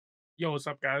Yo, what's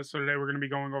up, guys? So today we're going to be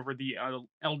going over the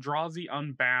Eldrazi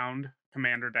Unbound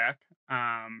Commander deck.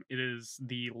 It is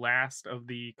the last of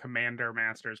the Commander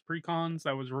Masters Precons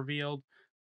that was revealed.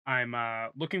 I'm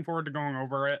looking forward to going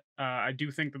over it. I do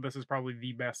think that this is probably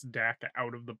the best deck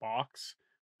out of the box.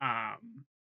 Um,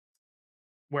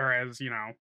 Whereas,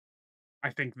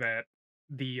 I think that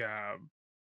the I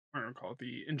don't call it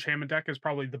the enchantment deck is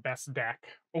probably the best deck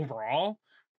overall.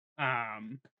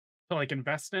 um, to like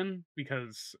invest in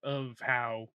because of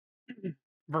how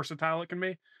versatile it can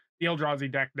be. The Eldrazi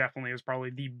deck definitely is probably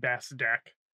the best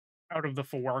deck out of the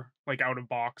four, like out of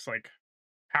box, like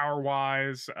power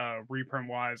wise, reprint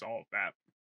wise, all of that.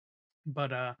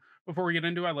 But before we get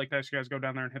into it, I'd like to ask you guys to go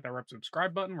down there and hit that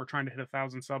subscribe button. We're trying to hit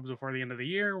 1,000 subs before the end of the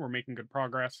year. We're making good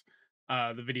progress.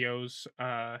 The videos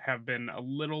have been a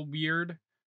little weird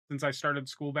since I started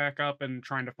school back up and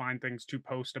trying to find things to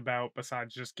post about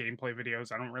besides just gameplay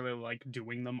videos. I don't really like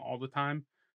doing them all the time.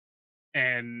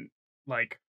 And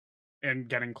like and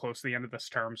getting close to the end of this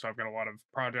term, so I've got a lot of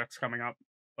projects coming up.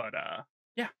 But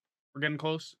yeah, we're getting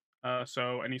close.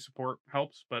 So any support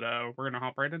helps, but we're gonna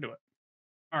hop right into it.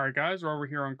 All right, guys, we're over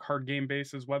here on Card Game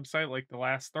Base's website, like the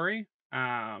last three.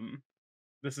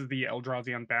 This is the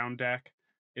Eldrazi Unbound deck.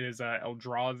 It is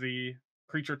Eldrazi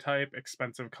creature type,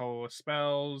 expensive colorless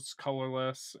spells,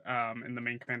 colorless, and the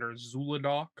main commander is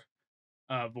Zuladok,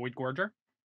 Void Gorger.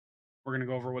 We're gonna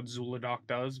go over what Zuladok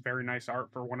does. Very nice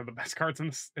art for one of the best cards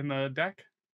in the deck.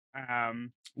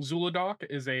 Zuladok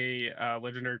is a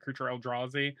legendary creature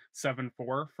Eldrazi,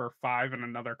 7/4 for 5 and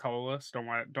another colorless.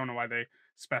 Don't know why they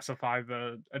specify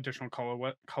the additional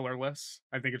colorless.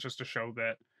 I think it's just to show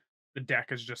that the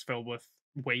deck is just filled with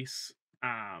wastes.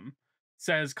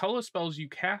 Says colorless spells you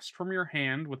cast from your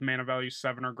hand with mana value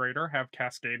 7 or greater have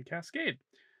Cascade.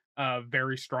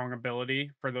 Very strong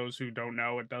ability. For those who don't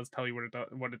know, it does tell you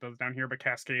what it does down here. But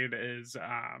Cascade is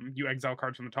you exile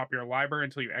cards from the top of your library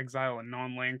until you exile a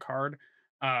non-land card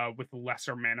with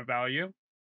lesser mana value,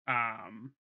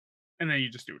 um, and then you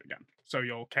just do it again. So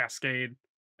you'll Cascade,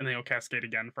 and then you'll Cascade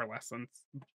again for less than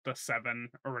the 7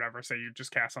 or whatever. Say you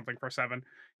just cast something for 7,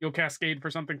 you'll Cascade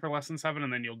for something for less than 7,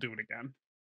 and then you'll do it again.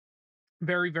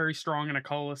 Very strong in a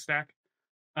colorless deck,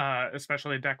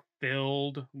 especially a deck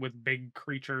filled with big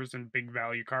creatures and big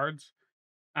value cards.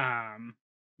 Um,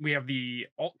 we have the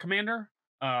alt commander,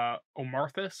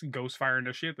 Omarthus, Ghostfire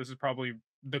Initiate. This is probably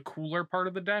the cooler part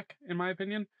of the deck, in my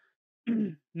opinion.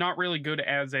 Not really good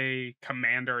as a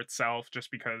commander itself,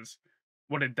 just because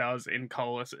what it does in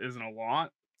colorless isn't a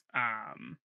lot.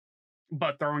 Um,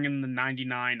 but throwing in the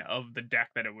 99 of the deck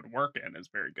that it would work in is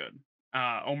very good.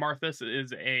 Omarthus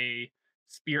is a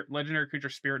spirit legendary creature,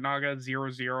 Spirit Naga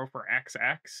 0/0 for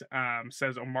XX.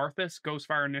 Says Omarthus,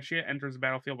 Ghostfire Initiate, enters the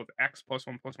battlefield with X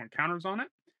 +1/+1 counters on it.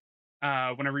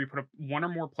 Whenever you put one or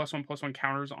more +1/+1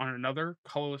 counters on another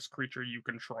colorless creature you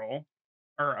control,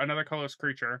 or another colorless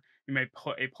creature, you may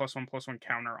put a +1/+1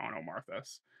 counter on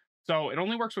Omarthus. So it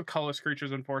only works with colorless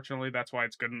creatures, unfortunately. That's why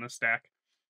it's good in this deck.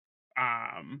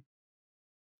 Um,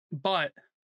 but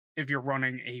if you're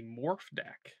running a morph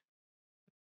deck,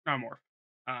 not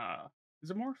morph, is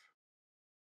it morph?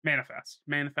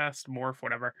 Manifest, morph,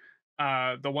 whatever.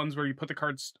 The ones where you put the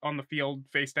cards on the field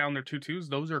face down, they're 2/2s.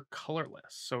 Those are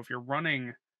colorless. So if you're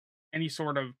running any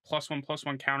sort of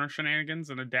 +1/+1 counter shenanigans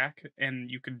in a deck,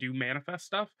 and you can do manifest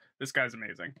stuff, this guy's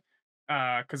amazing.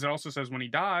 Because it also says when he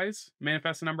dies,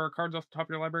 manifest a number of cards off the top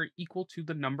of your library equal to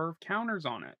the number of counters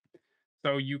on it.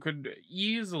 So you could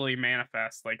easily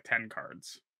manifest like 10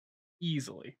 cards,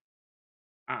 easily.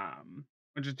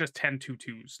 Which is just 10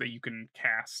 2/2s that you can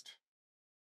cast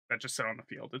that just sit on the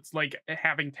field. It's like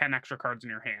having 10 extra cards in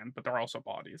your hand, but they're also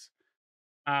bodies.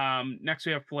 Next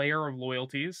we have Flayer of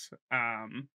Loyalties.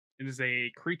 It is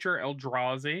a creature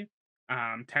Eldrazi,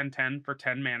 10/10 for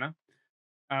 10 mana.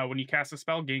 When you cast a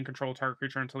spell, gain control of target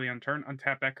creature until the end of turn.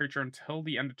 Untap that creature until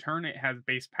the end of turn. It has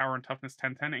base power and toughness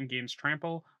 10/10 and gains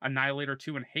trample, Annihilator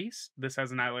 2 and haste. This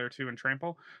has Annihilator 2 and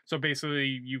trample. So basically,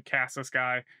 you cast this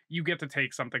guy, you get to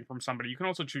take something from somebody. You can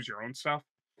also choose your own stuff.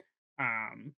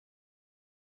 Um,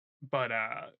 but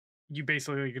you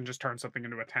basically can just turn something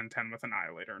into a 10/10 with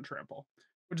Annihilator and trample,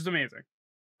 which is amazing.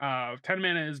 10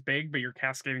 mana is big, but you're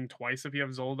cascading twice if you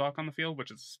have Zoldock on the field,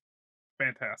 which is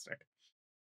fantastic.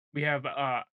 We have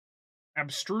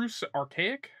Abstruse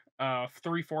Archaic,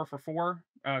 3/4 for 4,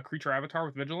 creature avatar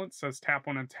with vigilance. Says tap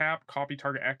one and tap, copy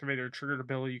target activated or triggered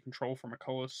ability you control from a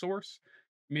colorless source.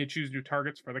 You may choose new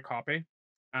targets for the copy.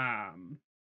 Um,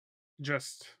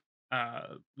 just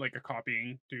like a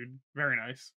copying dude. Very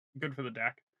nice. Good for the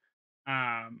deck.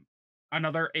 Um,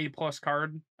 Another A plus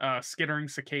card, Skittering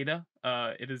Cicada.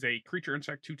 It is a creature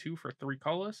insect 2/2 for 3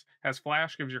 colorless. Has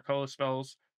flash, gives your colorless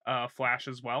spells flash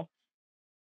as well.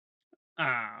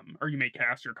 Or you may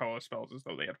cast your color spells as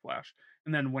though they had flash.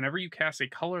 And then whenever you cast a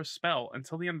color spell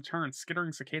until the end of turn,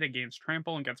 Skittering Cicada gains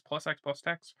trample and gets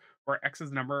 +X/+X, where X is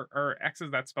the number or X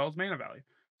is that spell's mana value.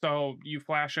 So you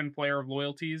flash in Flare of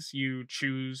Loyalties, you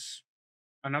choose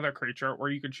another creature, or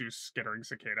you could choose Skittering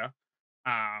Cicada.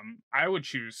 I would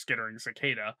choose Skittering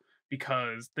Cicada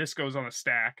because this goes on a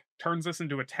stack, turns this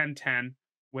into a 10/10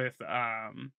 with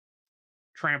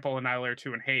Trample, Annihilator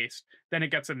 2, and Haste. Then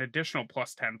it gets an additional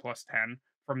 +10/+10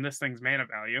 from this thing's mana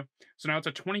value. So now it's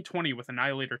a 20/20 with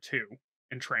Annihilator 2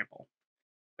 and Trample.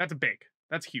 That's big.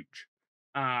 That's huge.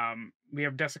 We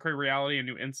have Desecrate Reality, a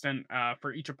new instant.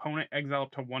 For each opponent, exile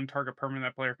up to one target permanent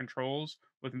that player controls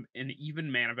with an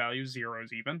even mana value, 0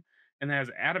 is even. And that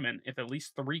has Adamant. If at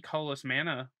least 3 colorless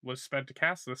mana was spent to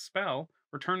cast this spell,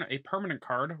 return a permanent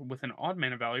card with an odd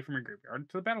mana value from your graveyard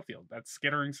to the battlefield. That's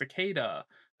Skittering Cicada.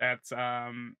 That's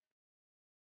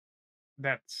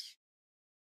that's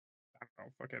I don't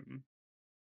know, fucking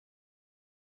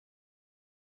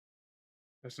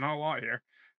there's not a lot here.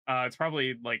 It's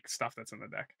probably like stuff that's in the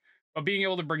deck. But being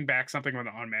able to bring back something with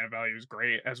an on mana value is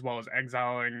great, as well as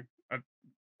exiling a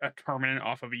permanent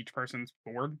off of each person's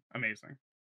board. Amazing.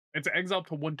 It's exile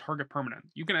to one target permanent.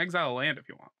 You can exile a land if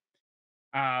you want.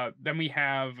 Then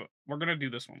we're gonna do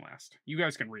this one last. You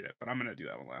guys can read it, but I'm gonna do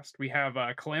that one last. We have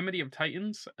Calamity of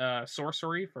Titans,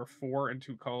 sorcery for 4 and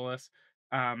 2 colorless.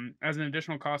 As an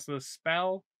additional cost of the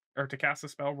spell, or to cast the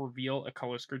spell, reveal a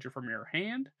colorless creature from your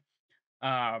hand.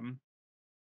 Um,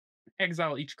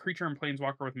 Exile each creature and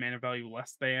planeswalker with mana value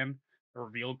less than the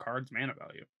revealed card's mana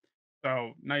value.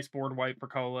 So nice board wipe for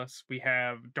colorless. We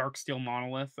have Darksteel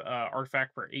Monolith,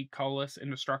 artifact for 8 colorless,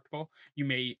 indestructible. You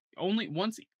may only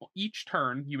once each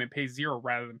turn you may pay 0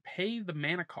 rather than pay the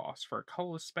mana cost for a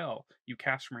colorless spell you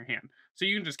cast from your hand. So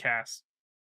you can just cast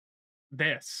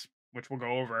this, which we'll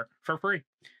go over for free.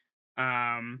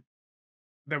 Um,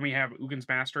 then we have Ugin's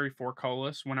Mastery, 4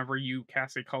 colorless. Whenever you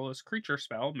cast a colorless creature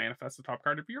spell, manifest the top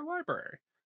card of your library.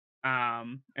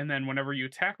 And then whenever you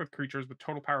attack with creatures with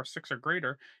total power 6 or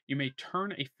greater, you may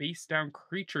turn a face down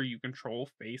creature you control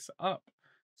face up.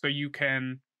 So you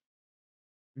can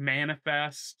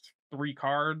manifest 3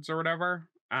 cards or whatever.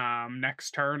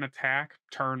 Next turn, attack,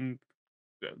 turn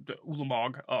the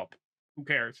Ulamog up. Who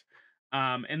cares?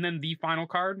 And then the final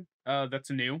card that's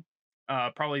new,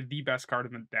 probably the best card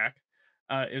in the deck,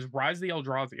 is Rise the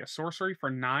Eldrazi, a sorcery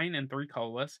for 9 and 3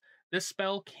 colorless. This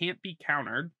spell can't be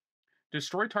countered.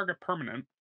 Destroy target permanent.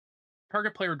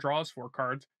 Target player draws 4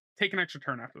 cards. Take an extra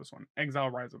turn after this one. Exile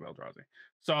Rise of Eldrazi.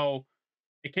 So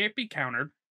it can't be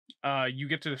countered. You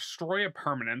get to destroy a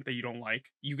permanent that you don't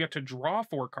like. You get to draw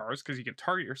 4 cards because you can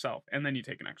target yourself, and then you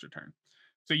take an extra turn.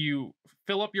 So you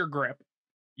fill up your grip.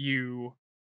 You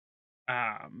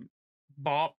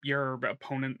bop your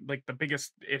opponent, like the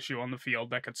biggest issue on the field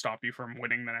that could stop you from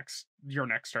winning your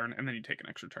next turn, and then you take an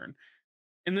extra turn.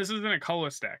 And this isn't a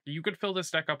colorless deck. You could fill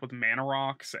this deck up with mana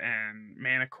rocks and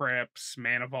mana crypts,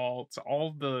 mana vaults,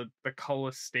 all the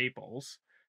colorless staples.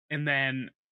 And then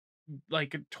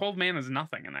like 12 mana is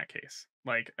nothing in that case.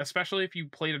 Like, especially if you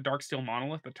played a Darksteel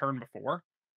Monolith the turn before,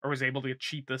 or was able to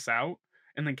cheat this out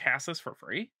and then cast this for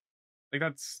free. Like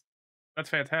that's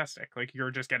fantastic. Like you're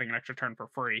just getting an extra turn for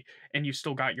free, and you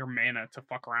still got your mana to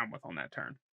fuck around with on that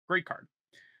turn. Great card.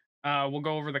 We'll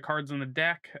go over the cards in the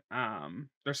deck.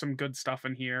 There's some good stuff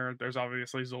in here. There's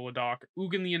obviously Zolodoc.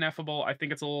 Ugin the Ineffable. I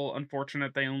think it's a little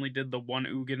unfortunate they only did the one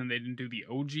Ugin and they didn't do the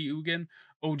OG Ugin.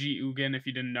 OG Ugin, if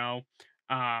you didn't know,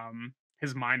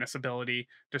 his minus ability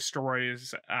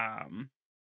destroys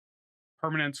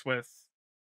permanents with,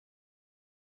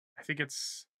 I think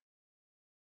it's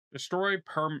destroy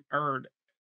permanents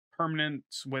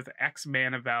with X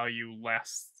mana value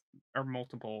less or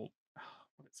multiple.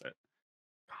 What is it?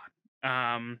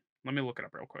 Let me look it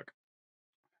up real quick.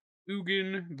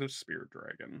 Ugin the Spirit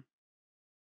Dragon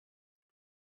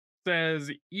says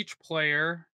each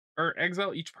player or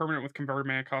exile each permanent with converted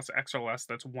mana cost X or less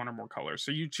that's 1 or more colors.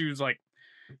 So you choose like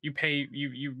you pay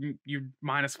you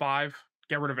 -5,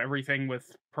 get rid of everything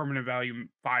with permanent value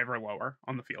 5 or lower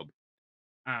on the field.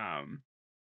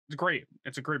 It's great.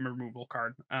 It's a great removal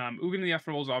card. Ugin the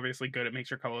Ineffable is obviously good. It makes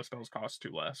your color spells cost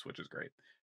 2 less, which is great.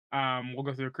 We'll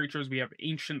go through the creatures. We have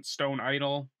Ancient Stone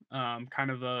Idol, kind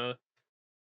of the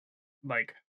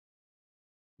like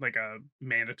a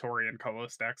mandatory in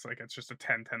colorless decks. Like it's just a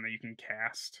 10/10 that you can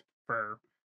cast for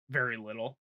very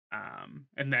little.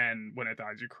 And then when it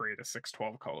dies, you create a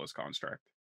 6/12 colorless construct,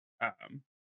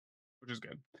 which is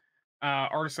good.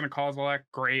 Artisan of Kozilek,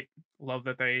 great. Love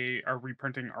that they are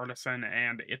reprinting Artisan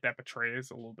and It That Betrays,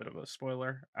 a little bit of a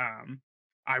spoiler.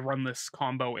 I run this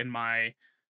combo in my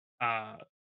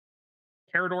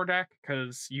Carador deck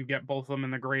because you get both of them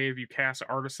in the grave. You cast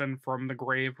Artisan from the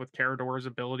grave with Carador's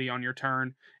ability on your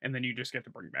turn, and then you just get to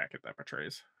bring back if that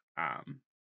betrays. Um,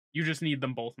 you just need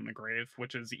them both in the grave,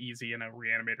 which is easy in a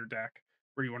Reanimator deck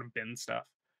where you want to bin stuff.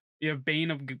 You have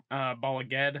Bane of Bala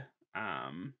Ged,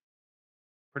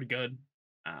 pretty good.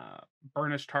 Uh,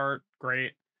 Burnished Heart,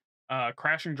 great.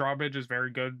 Crashing Drawbridge is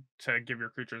very good to give your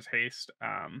creatures haste.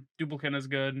 Duplicate is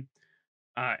good.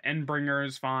 Endbringer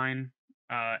is fine.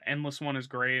 Endless One is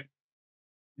great.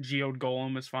 Geode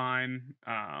Golem is fine.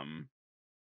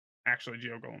 Actually,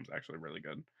 Geode Golem's actually really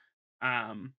good.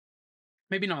 Um,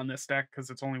 Maybe not in this deck because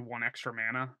it's only one extra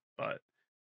mana, but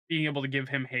being able to give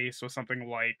him haste with something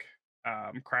like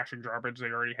Crashing Drawbridge, they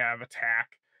already have attack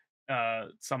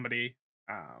somebody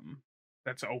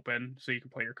that's open, so you can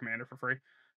play your commander for free.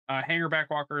 Hanger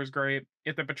Backwalker is great.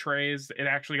 If it betrays, it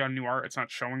actually got new art. It's not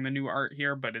showing the new art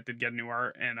here, but it did get new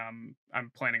art, and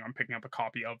I'm planning on picking up a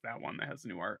copy of that one that has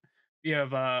new art. You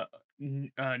have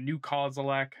new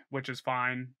Kozilek, which is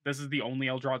fine. This is the only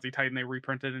Eldrazi Titan they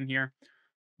reprinted in here,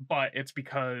 but it's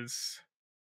because,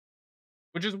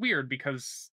 which is weird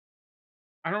because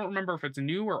I don't remember if it's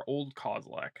new or old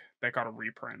Kozilek that got a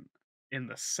reprint in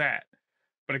the set,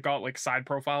 but it got like side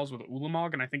profiles with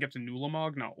Ulamog, and I think it's a new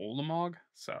Ulamog, not Olamog.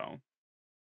 So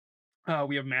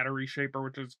we have Matter Reshaper,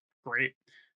 which is great.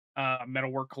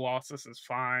 Metalwork Colossus is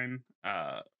fine.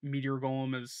 Meteor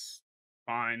Golem is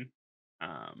fine.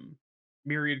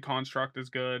 Myriad Construct is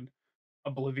good.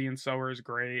 Oblivion Sower is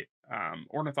great.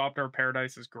 Ornithopter of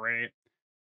Paradise is great.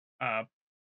 Uh,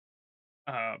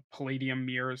 Palladium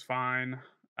Mirror is fine.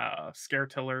 Scare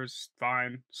Tiller's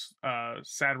fine.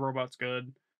 Sad Robot's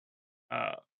good.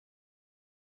 Uh,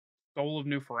 Soul of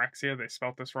New Phyrexia, they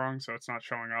spelt this wrong, so it's not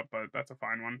showing up, but that's a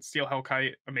fine one. Steel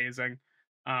Hellkite, amazing.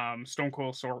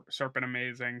 Stonecoil Serpent,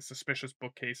 amazing. Suspicious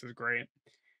Bookcase is great.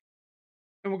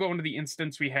 And we'll go into the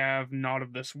instance. We have Not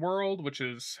of This World, which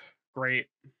is great.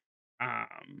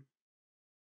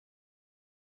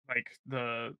 Like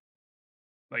the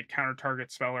counter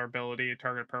target spell or ability,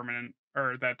 target permanent,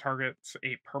 or that targets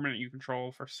a permanent you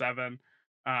control for 7.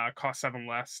 Cost 7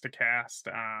 less to cast.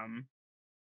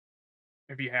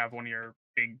 If you have one of your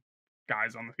big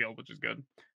guys on the field, which is good.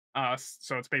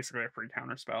 So it's basically a free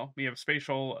counter spell. We have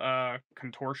Spatial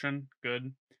Contortion,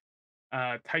 good.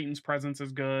 Titan's Presence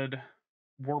is good.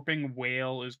 Warping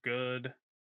Whale is good.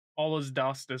 All Is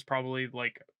Dust is probably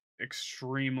like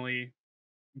extremely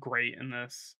great in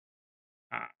this.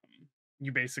 Um,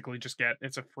 you basically just get,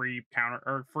 it's a free counter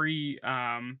or free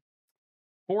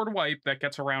board wipe that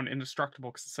gets around indestructible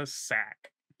because it says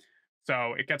sack.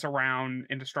 So it gets around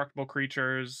indestructible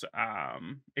creatures.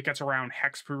 It gets around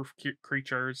hexproof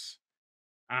creatures.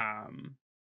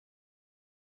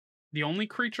 The only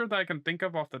creature that I can think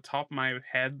of off the top of my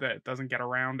head that doesn't get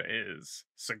around is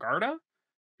Sigarda,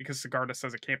 because Sigarda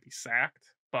says it can't be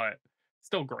sacked, but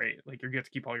still great. Like you get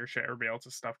to keep all your shit. Everybody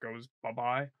else's stuff goes bye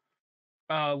bye.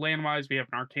 Landwise, we have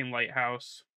an Arcane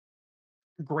Lighthouse.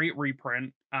 Great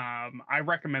reprint. I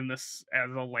recommend this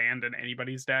as a land in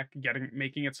anybody's deck.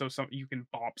 Making it so you can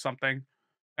bop something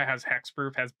that has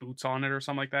hexproof, has boots on it, or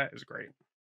something like that is great.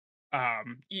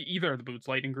 Either of the boots,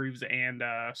 Lightning Greaves and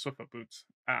Swiftfoot boots.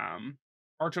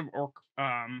 Arch of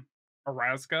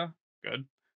Orazka, good.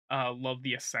 Love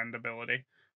the Ascend ability.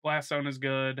 Blast Zone is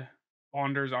good.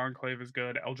 Wander's Enclave is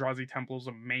good. Eldrazi Temple is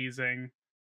amazing.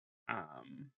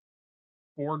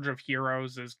 Forge of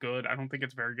Heroes is good. I don't think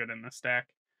it's very good in this deck.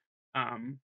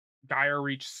 Gaia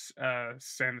Reach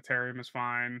Sanitarium is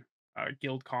fine.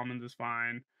 Guild Commons is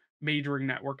fine. Majoring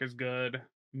Network is good.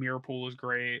 Mirror Pool is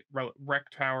great. Wreck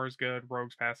Tower is good.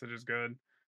 Rogue's Passage is good.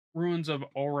 Ruins of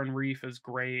Oran Reef is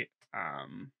great.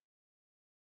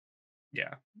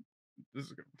 Yeah, this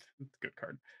is a good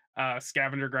card.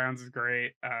 Scavenger Grounds is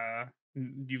great.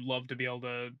 You love to be able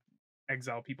to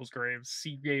exile people's graves.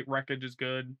 Seagate Wreckage is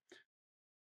good.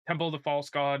 Temple of the False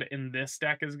God in this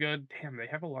deck is good. Damn, they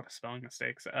have a lot of spelling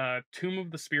mistakes. Tomb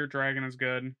of the Spirit Dragon is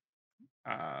good.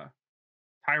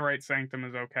 Tyrite Sanctum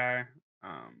is okay.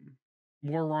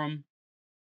 War Room.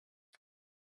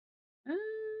 Eh,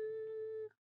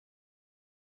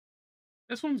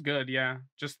 this one's good, yeah.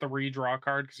 Just the redraw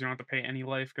card because you don't have to pay any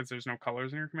life because there's no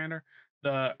colors in your commander.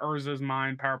 The Urza's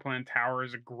Mine Power Plant Tower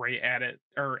is a great add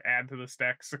to this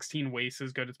deck. 16 Waste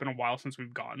is good. It's been a while since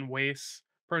we've gotten Waste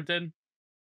printed.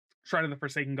 Shrine of the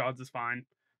Forsaken Gods is fine.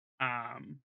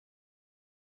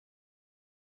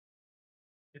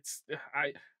 It's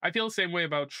I feel the same way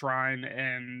about Shrine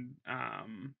and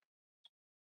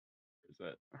is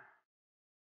it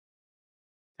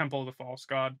Temple of the False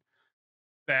God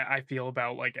that I feel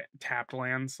about like tapped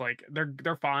lands. Like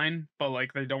they're fine, but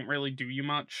like they don't really do you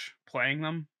much playing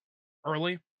them.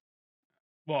 early.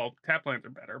 Well, tap lands are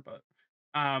better, but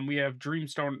we have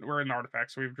Dreamstone. We're in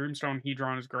artifacts, so we have Dreamstone.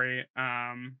 Hedron is great.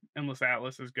 Endless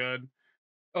Atlas is good.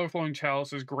 Overflowing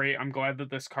Chalice is great. I'm glad that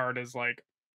this card is like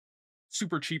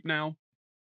super cheap now.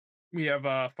 We have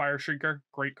Fire Shrieker,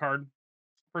 great card.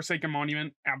 Forsaken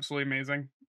Monument, absolutely amazing.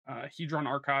 Hedron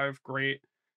Archive, great.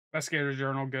 Investigator's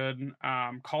Journal, good.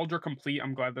 Cauldron Complete,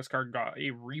 I'm glad this card got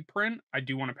a reprint. I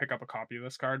do want to pick up a copy of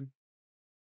this card.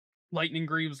 Lightning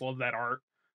Greaves, love that art.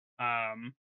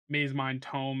 Maze Mind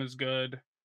Tome is good.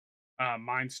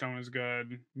 Mind Stone is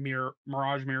good.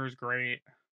 Mirage Mirror is great.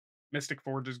 Mystic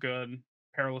Forge is good.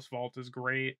 Perilous Vault is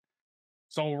great.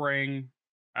 Soul Ring,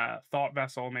 Thought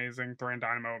Vessel, amazing. Thran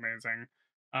Dynamo, amazing.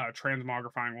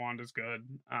 Transmogrifying Wand is good.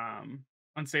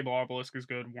 Unstable Obelisk is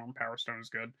good. Warm Power Stone is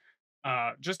good.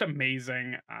 Just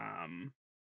amazing,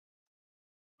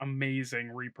 amazing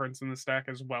reprints in this deck,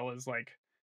 as well as like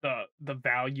the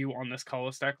value on this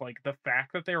color deck. Like the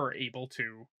fact that they were able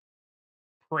to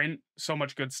print so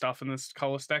much good stuff in this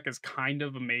color deck is kind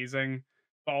of amazing,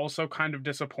 but also kind of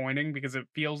disappointing because it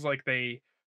feels like they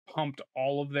pumped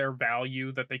all of their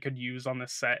value that they could use on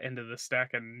this set into this deck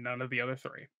and none of the other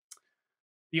three.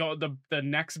 The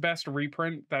next best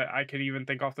reprint that I could even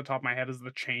think off the top of my head is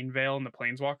the Chain Veil in the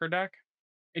Planeswalker deck.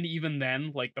 And even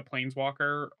then, like the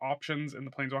Planeswalker options in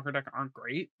the Planeswalker deck aren't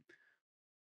great.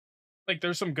 Like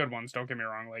there's some good ones, don't get me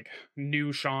wrong, like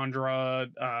new Chandra,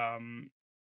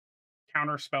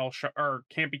 counterspell or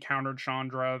can't be countered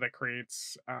Chandra that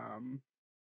creates 1/1s,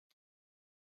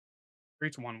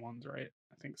 right?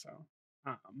 I think so.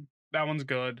 That one's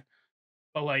good.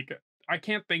 But like I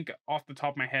can't think off the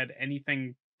top of my head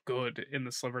anything good in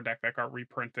the Sliver deck that got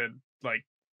reprinted, like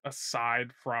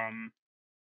aside from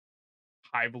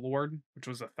Hive Lord, which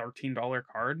was a $13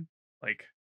 card. Like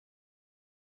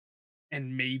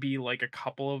and maybe like a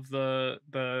couple of the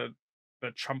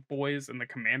chump boys and the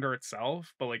commander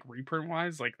itself, but like reprint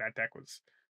wise, like that deck was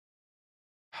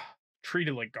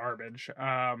treated like garbage.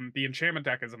 The enchantment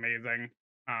deck is amazing.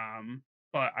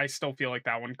 But I still feel like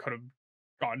that one could have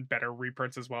gotten better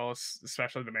reprints as well,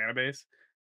 especially the mana base.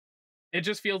 It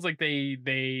just feels like they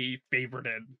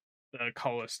favorited the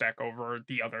colorless deck over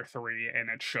the other three, and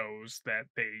it shows that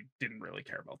they didn't really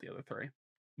care about the other three.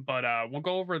 But we'll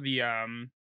go over the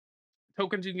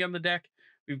tokens you can get on the deck.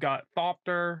 We've got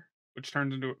Thopter,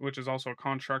 which is also a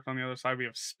construct on the other side. We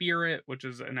have Spirit, which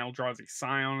is an Eldrazi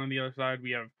Scion on the other side.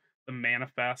 We have the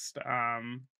Manifest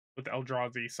with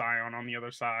Eldrazi Scion on the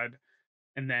other side.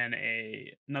 And then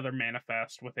another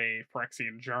Manifest with a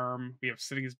Phyrexian Germ. We have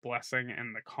City's Blessing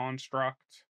and the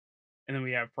Construct. And then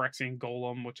we have Phyrexian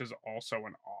Golem, which is also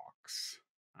an Ox.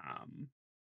 Um,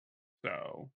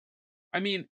 so, I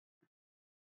mean,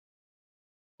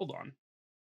 hold on.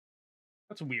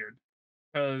 That's weird.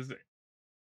 Because,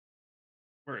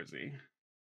 where is he?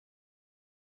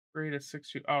 Grade is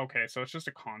 6/2. Oh, okay, so it's just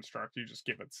a construct. You just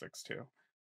give it 6/2.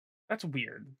 That's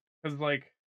weird. Because,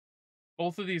 like,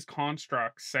 both of these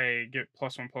constructs say get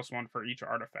 +1/+1 for each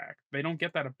artifact. They don't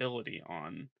get that ability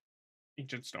on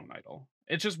Ancient Stone Idol.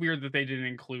 It's just weird that they didn't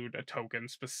include a token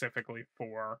specifically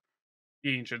for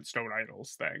the Ancient Stone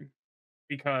Idols thing.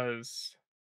 Because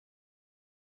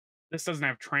this doesn't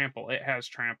have trample. It has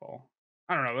trample.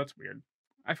 I don't know. That's weird.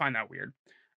 I find that weird.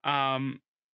 Um,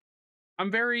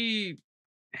 I'm very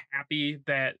happy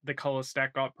that the colorless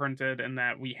deck got printed and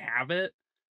that we have it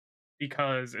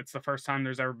because it's the first time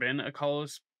there's ever been a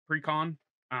colorless precon.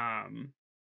 I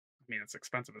mean, it's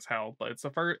expensive as hell, but it's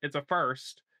a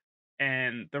first,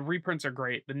 and the reprints are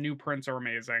great. The new prints are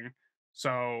amazing.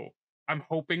 So I'm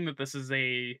hoping that this is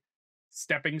a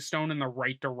stepping stone in the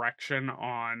right direction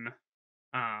on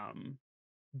um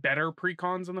better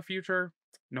precons in the future.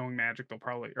 Knowing Magic, they'll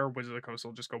probably or Wizards of the Coast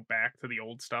will just go back to the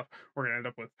old stuff. We're gonna end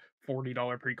up with $40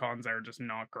 precons that are just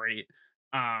not great.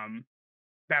 Um,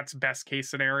 that's best case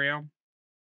scenario.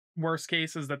 Worst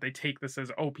case is that they take this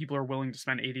as, oh, people are willing to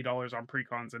spend $80 on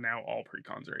precons, and now all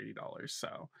precons are $80.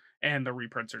 So, and the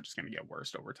reprints are just gonna get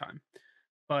worse over time.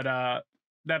 But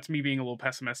that's me being a little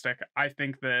pessimistic. I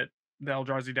think that the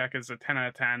Eldrazi deck is a 10 out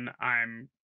of 10. I'm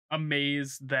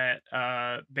amazed that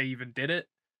they even did it.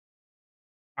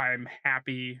 I'm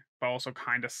happy, but also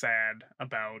kind of sad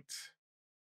about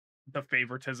the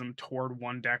favoritism toward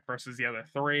one deck versus the other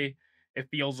three. It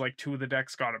feels like two of the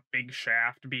decks got a big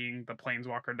shaft, being the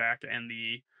Planeswalker deck and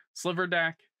the Sliver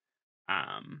deck.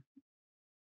 Um,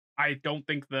 I don't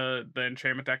think the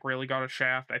enchantment deck really got a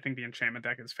shaft. I think the enchantment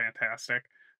deck is fantastic.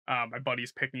 My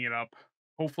buddy's picking it up,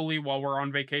 hopefully while we're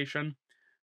on vacation,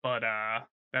 but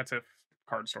that's if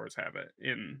card stores have it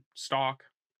in stock.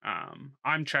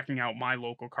 I'm checking out my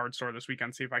local card store this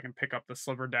weekend, see if I can pick up the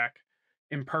Sliver deck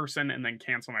in person and then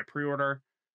cancel my pre-order.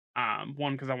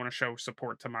 One, because I want to show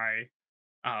support to my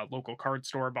local card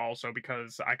store, but also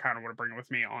because I kind of want to bring it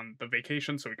with me on the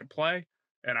vacation so we can play.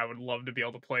 And I would love to be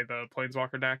able to play the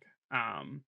Planeswalker deck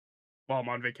while I'm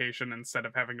on vacation instead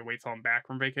of having to wait till I'm back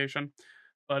from vacation.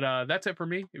 But that's it for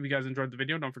me. If you guys enjoyed the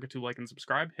video, don't forget to like and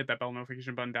subscribe. Hit that bell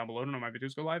notification button down below to know my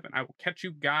videos go live. And I will catch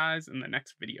you guys in the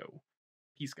next video.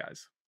 Peace, guys.